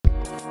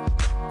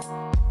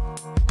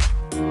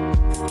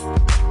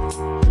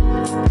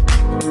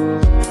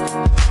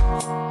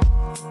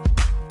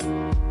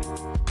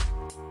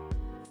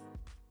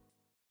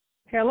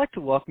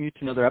to welcome you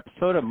to another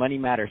episode of Money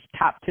Matters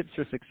Top Tips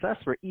for Success,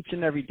 where each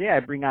and every day I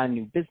bring on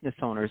new business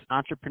owners,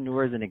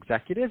 entrepreneurs, and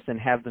executives and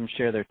have them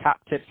share their top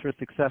tips for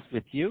success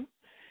with you.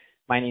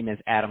 My name is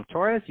Adam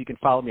Torres. You can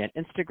follow me on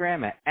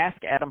Instagram at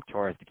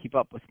AskAdamTorres to keep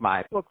up with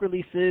my book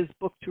releases,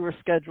 book tour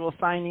schedule,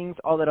 signings,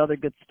 all that other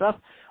good stuff.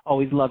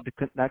 Always love to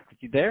connect with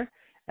you there.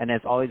 And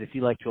as always, if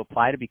you'd like to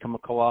apply to become a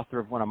co-author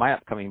of one of my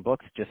upcoming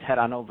books, just head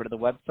on over to the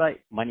website,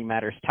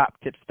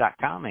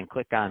 moneymatterstoptips.com, and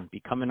click on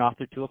Become an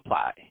Author to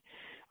apply.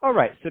 All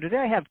right, so today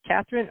I have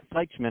Catherine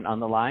Fleischman on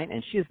the line,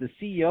 and she is the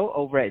CEO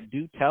over at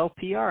Do Tell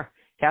PR.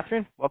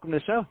 Catherine, welcome to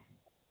the show.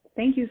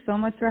 Thank you so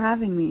much for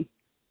having me.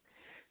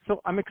 So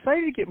I'm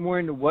excited to get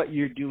more into what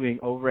you're doing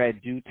over at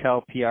Do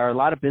Tell PR. A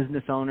lot of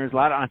business owners, a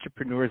lot of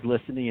entrepreneurs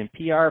listening, and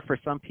PR for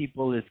some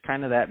people is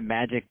kind of that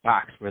magic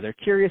box where they're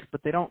curious,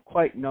 but they don't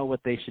quite know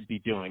what they should be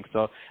doing.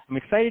 So I'm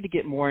excited to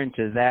get more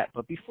into that.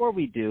 But before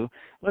we do,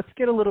 let's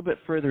get a little bit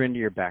further into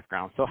your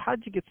background. So how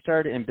did you get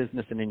started in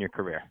business and in your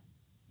career?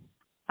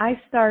 I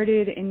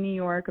started in New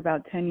York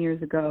about 10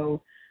 years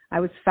ago. I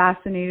was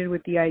fascinated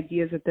with the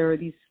ideas that there were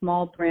these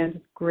small brands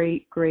with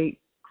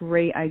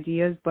great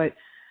ideas, but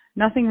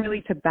nothing really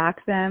to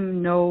back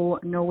them, no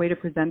way to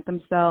present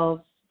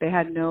themselves. They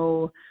had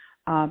no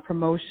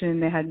promotion.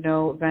 They had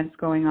no events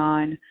going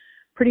on.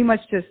 Pretty much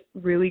just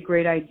really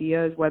great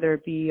ideas, whether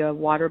it be a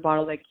water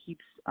bottle that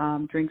keeps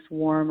drinks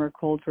warm or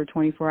cold for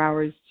 24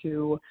 hours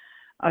to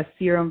a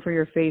serum for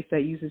your face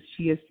that uses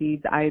chia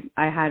seeds. I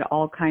had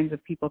all kinds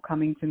of people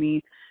coming to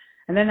me.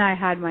 And then I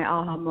had my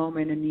aha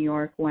moment in New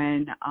York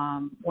when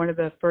one of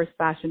the first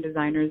fashion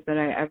designers that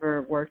I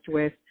ever worked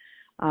with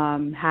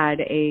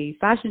had a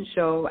fashion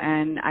show,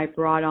 and I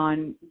brought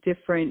on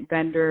different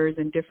vendors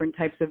and different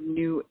types of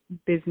new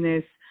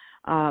business,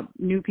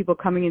 new people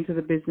coming into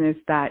the business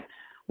that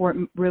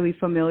weren't really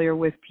familiar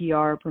with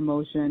PR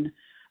promotion.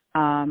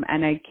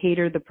 And I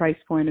catered the price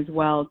point as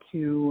well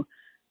to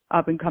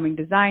up-and-coming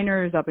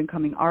designers,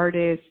 up-and-coming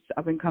artists,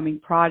 up-and-coming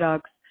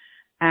products.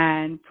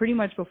 And pretty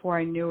much before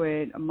I knew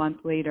it, a month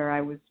later,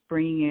 I was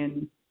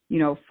bringing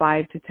in,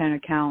 5 to 10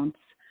 accounts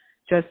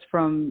just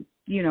from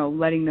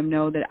letting them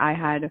know that I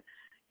had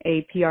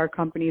a PR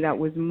company that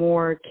was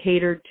more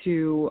catered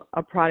to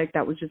a product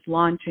that was just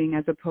launching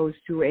as opposed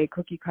to a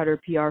cookie cutter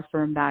PR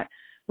firm that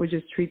would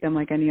just treat them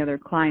like any other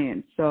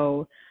client.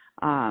 So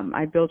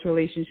I built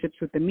relationships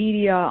with the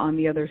media on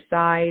the other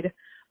side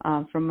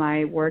from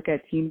my work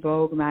at Teen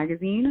Vogue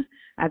magazine.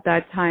 At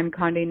that time,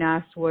 Condé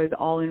Nast was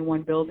all in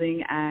one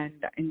building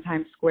and in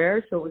Times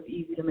Square, so it was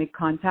easy to make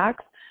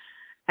contacts.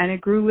 And it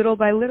grew little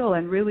by little,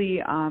 and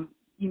really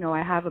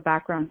I have a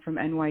background from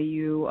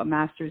NYU, a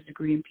master's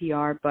degree in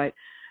PR, but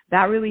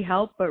that really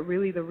helped. But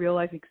really the real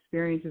life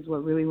experience is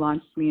what really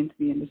launched me into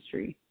the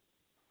industry.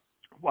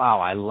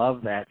 Wow, I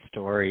love that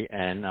story,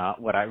 and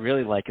what I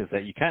really like is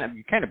that you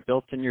kind of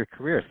built in your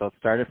career. So it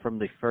started from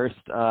the first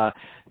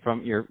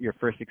from your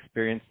first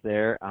experience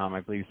there. I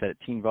believe you said at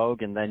Teen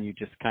Vogue, and then you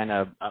just kind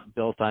of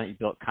built on it. You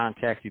built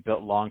contacts, you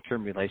built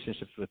long-term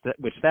relationships with it,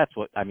 which that's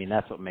what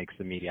makes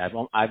the media.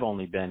 I've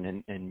only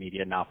been in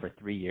media now for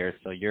 3 years,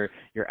 so you're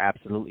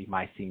absolutely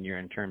my senior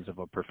in terms of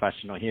a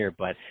professional here.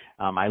 But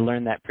I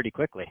learned that pretty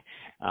quickly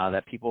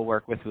that people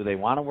work with who they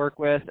want to work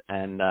with,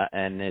 and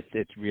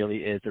it really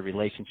is a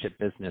relationship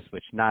business,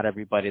 which not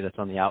everybody that's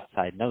on the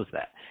outside knows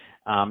that.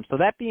 So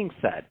that being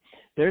said,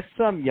 there's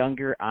some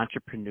younger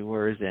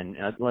entrepreneurs and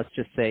let's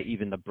just say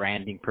even the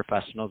branding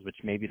professionals, which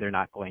maybe they're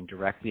not going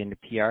directly into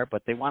PR,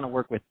 but they want to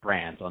work with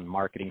brands on the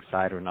marketing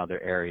side or in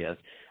other areas.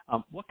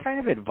 What kind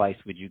of advice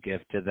would you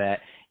give to that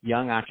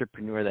young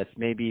entrepreneur that's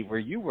maybe where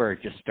you were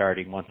just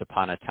starting once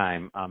upon a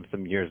time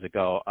some years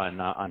ago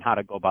on how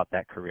to go about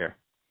that career?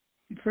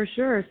 For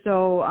sure.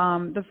 So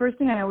the first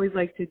thing I always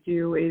like to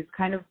do is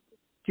kind of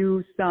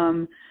do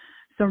some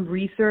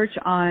research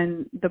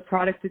on the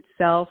product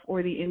itself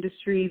or the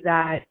industry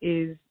that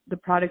is the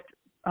product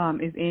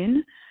is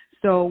in.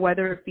 So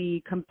whether it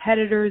be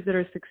competitors that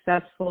are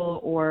successful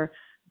or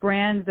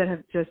brands that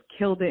have just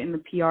killed it in the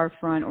PR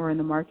front or in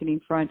the marketing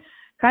front,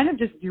 kind of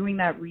just doing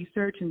that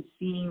research and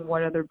seeing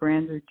what other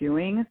brands are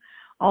doing.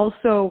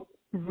 Also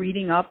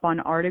reading up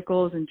on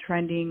articles and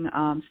trending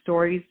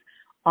stories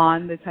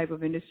on the type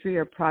of industry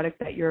or product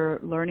that you're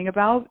learning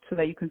about so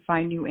that you can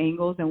find new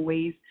angles and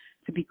ways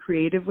to be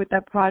creative with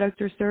that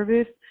product or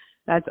service.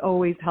 That's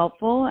always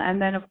helpful.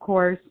 And then, of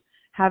course,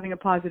 having a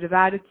positive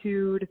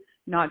attitude,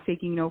 not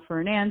taking no for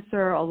an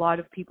answer. A lot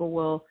of people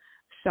will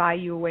shy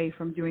you away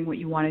from doing what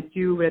you want to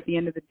do, but at the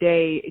end of the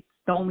day, it's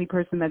the only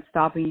person that's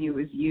stopping you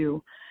is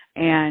you.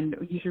 And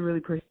you should really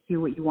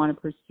pursue what you want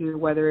to pursue,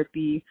 whether it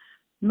be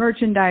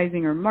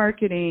merchandising or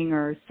marketing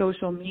or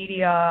social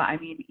media. I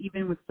mean,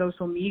 even with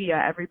social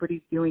media,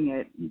 everybody's doing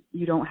it.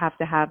 You don't have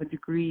to have a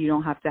degree. You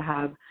don't have to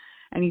have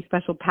any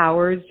special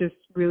powers, just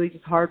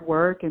hard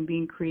work and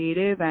being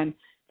creative and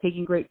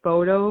taking great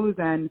photos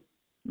and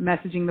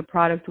messaging the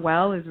product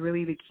well is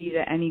really the key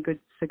to any good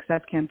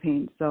success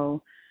campaign.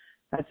 So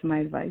that's my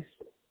advice.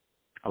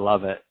 I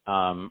love it.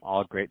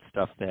 All great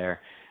stuff there.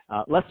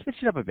 Let's switch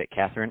it up a bit,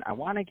 Catherine. I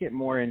want to get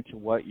more into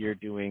what you're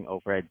doing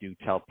over at Do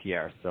Tell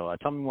PR. So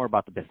tell me more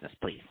about the business,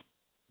 please.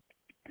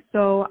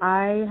 So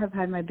I have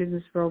had my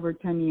business for over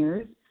 10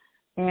 years,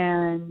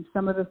 and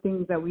some of the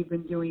things that we've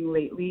been doing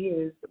lately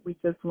is we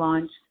just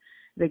launched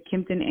the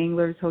Kimpton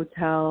Anglers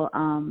Hotel,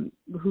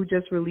 who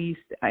just released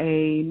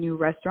a new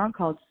restaurant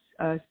called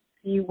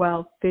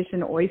Seawell Fish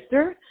and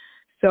Oyster.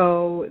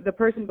 So the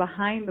person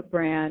behind the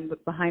brand,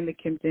 behind the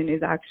Kimpton,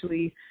 is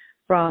actually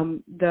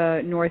from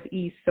the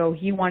Northeast. So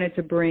he wanted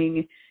to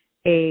bring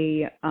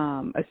a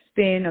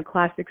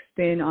classic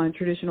spin on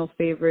traditional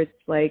favorites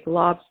like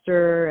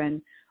lobster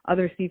and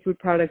other seafood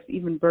products,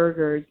 even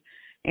burgers.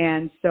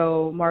 And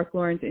so Mark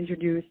Lawrence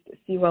introduced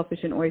Seawell Fish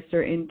and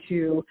Oyster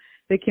into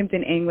the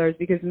Kimpton Anglers,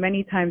 because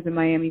many times in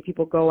Miami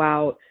people go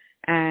out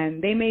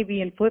and they may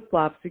be in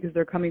flip-flops because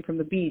they're coming from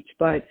the beach,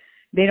 but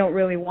they don't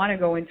really want to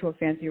go into a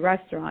fancy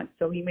restaurant.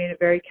 So he made it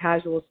very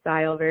casual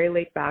style, very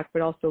laid back,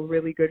 but also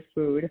really good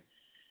food.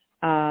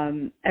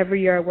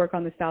 Every year I work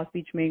on the South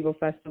Beach Mango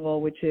Festival,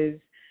 which is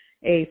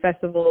a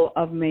festival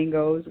of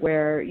mangoes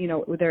where,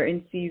 they're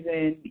in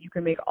season. You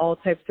can make all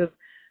types of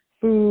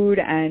food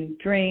and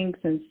drinks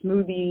and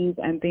smoothies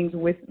and things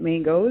with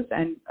mangoes,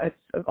 and it's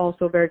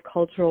also a very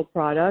cultural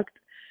product.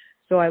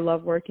 So I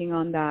love working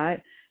on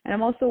that. And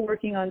I'm also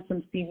working on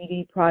some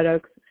CBD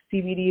products.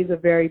 CBD is a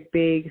very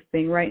big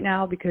thing right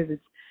now because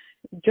it's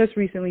just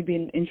recently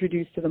been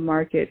introduced to the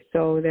market.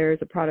 So there's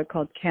a product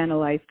called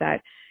Canalife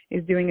that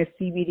is doing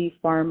a CBD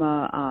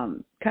pharma,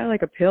 kind of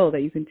like a pill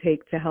that you can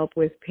take to help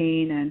with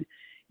pain and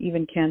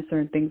even cancer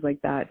and things like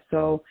that.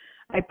 So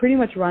I pretty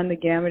much run the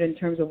gamut in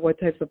terms of what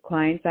types of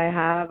clients I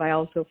have. I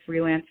also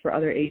freelance for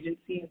other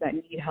agencies that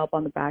need help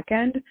on the back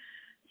end.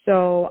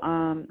 So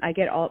I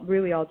get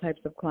all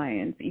types of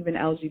clients, even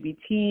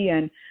LGBT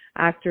and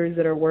actors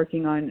that are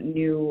working on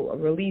new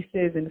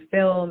releases in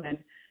film and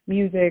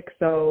music.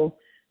 So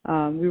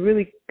we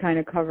really kind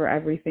of cover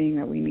everything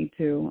that we need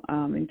to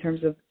in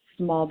terms of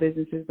small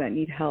businesses that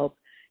need help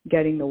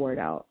getting the word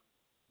out.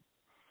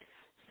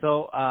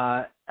 So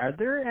are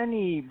there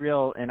any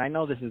real, and I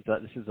know this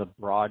is a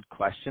broad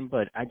question,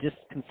 but I just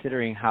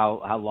considering how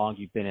long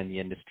you've been in the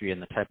industry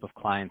and the type of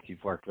clients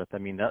you've worked with, I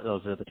mean,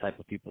 those are the type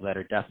of people that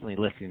are definitely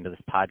listening to this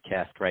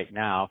podcast right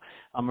now.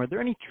 Are there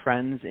any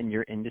trends in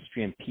your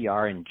industry and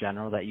PR in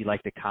general that you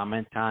like to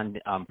comment on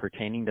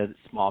pertaining to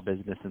small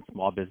business and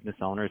small business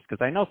owners?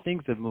 Because I know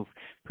things have moved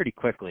pretty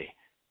quickly.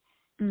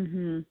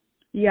 Mm-hmm.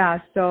 Yeah,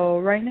 so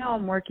right now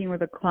I'm working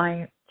with a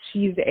client.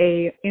 She's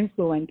a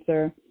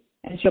influencer,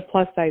 and she's a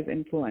plus-size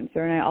influencer,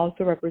 and I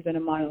also represent a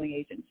modeling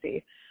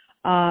agency.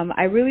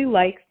 I really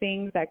like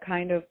things that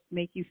kind of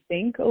make you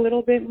think a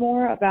little bit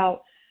more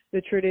about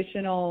the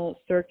traditional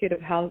circuit of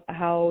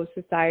how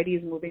society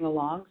is moving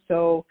along.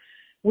 So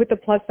with the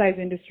plus-size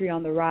industry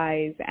on the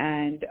rise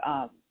and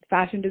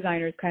fashion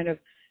designers kind of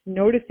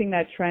noticing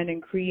that trend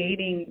and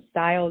creating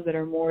styles that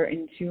are more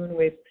in tune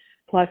with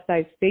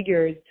plus-size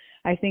figures,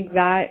 I think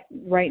that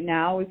right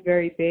now is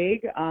very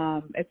big,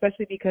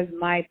 especially because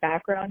my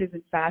background is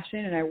in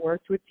fashion and I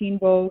worked with Teen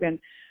Vogue, and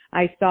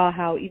I saw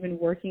how even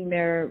working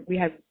there, we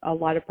had a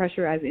lot of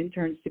pressure as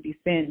interns to be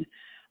thin.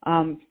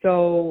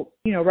 So,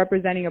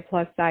 representing a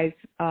plus size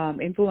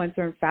influencer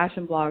and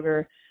fashion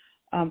blogger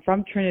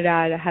from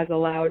Trinidad has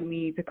allowed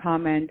me to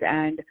comment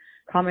on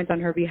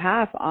her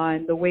behalf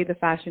on the way the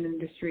fashion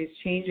industry is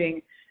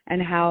changing and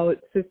how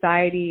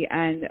society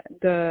and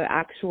the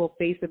actual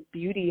face of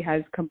beauty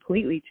has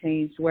completely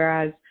changed.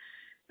 Whereas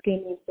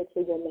skinny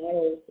six-figure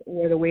models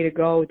were the way to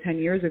go 10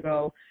 years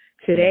ago,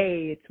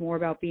 today it's more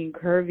about being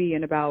curvy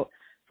and about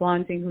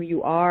flaunting who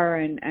you are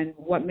and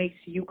what makes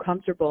you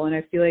comfortable. And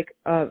I feel like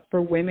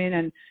for women,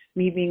 and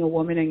me being a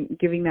woman and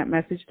giving that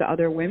message to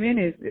other women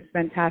is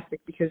fantastic,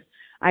 because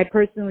I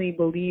personally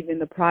believe in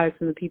the products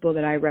and the people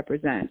that I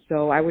represent.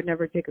 So I would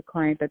never take a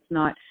client that's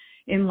not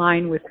in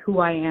line with who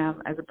I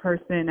am as a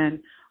person and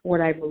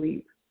what I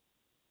believe.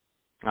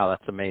 Oh,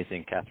 that's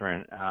amazing,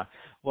 Catherine.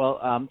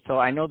 So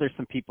I know there's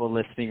some people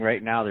listening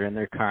right now. They're in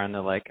their car and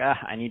they're like,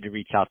 I need to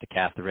reach out to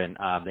Catherine.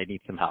 They need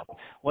some help.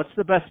 What's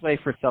the best way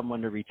for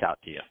someone to reach out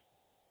to you?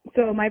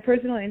 So my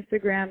personal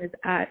Instagram is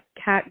at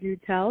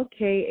KatDoTell,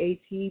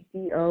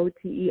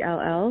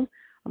 KatDoTell.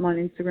 I'm on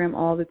Instagram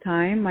all the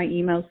time. My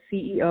email is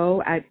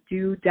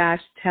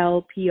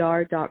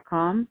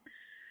ceo@do-tellpr.com.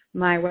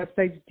 My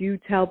website's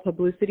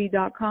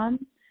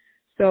dotellpublicity.com.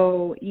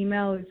 So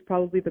email is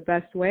probably the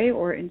best way,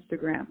 or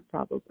Instagram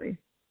probably.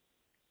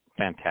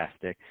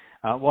 Fantastic.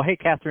 Well, hey,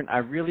 Catherine, I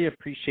really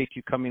appreciate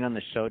you coming on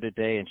the show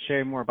today and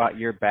sharing more about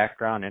your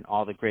background and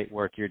all the great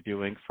work you're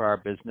doing for our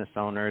business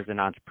owners and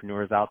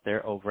entrepreneurs out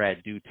there over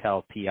at Do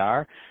Tell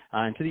PR.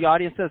 And to the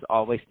audience, as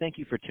always, thank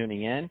you for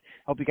tuning in.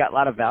 Hope you got a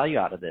lot of value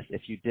out of this.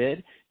 If you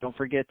did, don't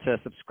forget to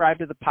subscribe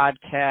to the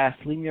podcast,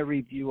 leave me a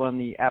review on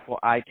the Apple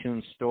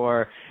iTunes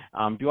store,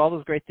 do all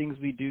those great things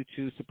we do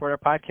to support our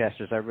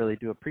podcasters. I really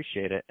do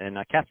appreciate it. And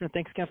Catherine,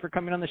 thanks again for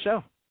coming on the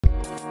show.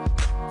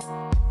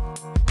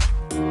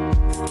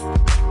 Thank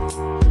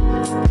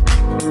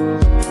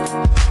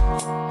you.